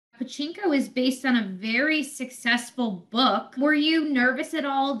Pachinko is based on a very successful book. Were you nervous at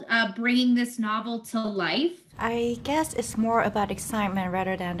all bringing this novel to life? I guess it's more about excitement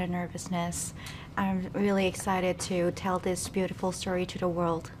rather than the nervousness. I'm really excited to tell this beautiful story to the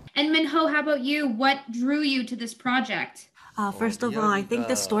world. And Minho, how about you? What drew you to this project? First of all, I think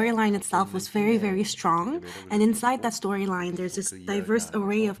the storyline itself was very, very strong. And inside that storyline, there's this diverse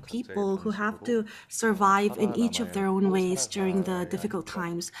array of people who have to survive in each of their own ways during the difficult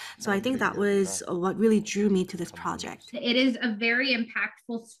times. So I think that was what really drew me to this project. It is a very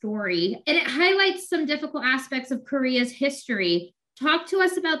impactful story, and it highlights some difficult aspects of Korea's history. Talk to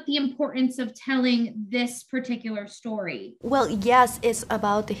us about the importance of telling this particular story. Well, yes, it's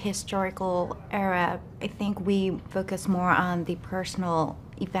about the historical era. I think we focus more on the personal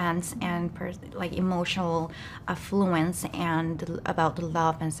events and like emotional affluence and about the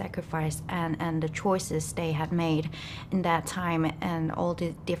love and sacrifice and the choices they had made in that time and all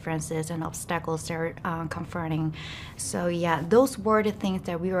the differences and obstacles they're confronting. So yeah, those were the things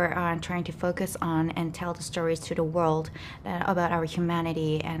that we were trying to focus on and tell the stories to the world about our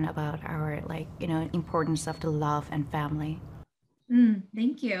humanity and about our importance of the love and family.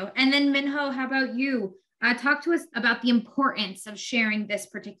 Thank you. And then Minho, how about you? Talk to us about the importance of sharing this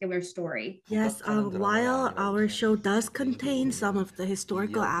particular story. Yes, while our show does contain some of the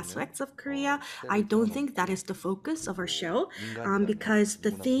historical aspects of Korea, I don't think that is the focus of our show, because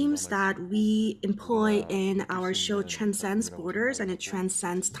the themes that we employ in our show transcends borders and it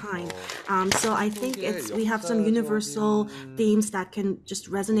transcends time. So I think we have some universal themes that can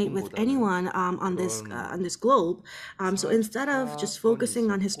just resonate with anyone on this globe. So instead of just focusing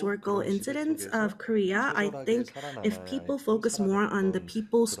on historical incidents of Korea, I think if people focus more on the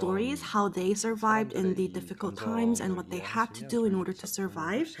people's stories, how they survived in the difficult times and what they had to do in order to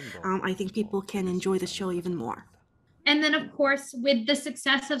survive, I think people can enjoy the show even more. And then, of course, with the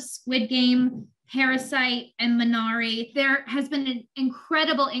success of Squid Game, Parasite, and Minari, there has been an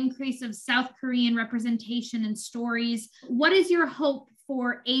incredible increase of South Korean representation and stories. What is your hope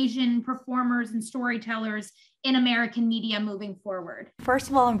for Asian performers and storytellers in American media moving forward? First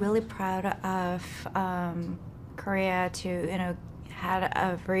of all, I'm really proud of Korea to had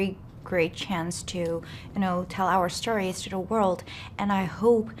a very great chance to tell our stories to the world, and I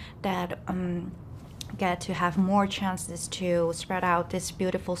hope that get to have more chances to spread out these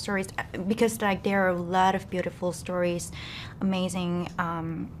beautiful stories, because there are a lot of beautiful stories, amazing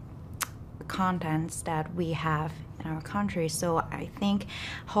contents that we have in our country. So I think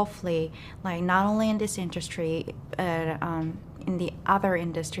hopefully, like, not only in this industry but in the other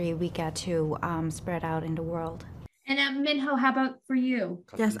industry, we get to spread out in the world. And Minho, how about for you?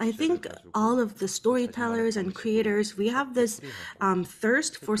 Yes, I think all of the storytellers and creators, we have this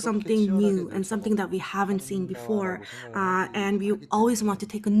thirst for something new and something that we haven't seen before. And we always want to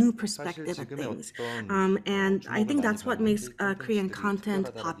take a new perspective at things. And I think that's what makes Korean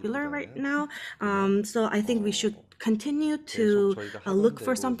content popular right now. So I think we should continue to look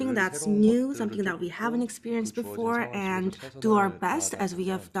for something that's new, something that we haven't experienced before, and do our best as we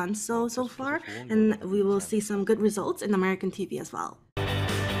have done so far. And we will see some good results in American TV as well.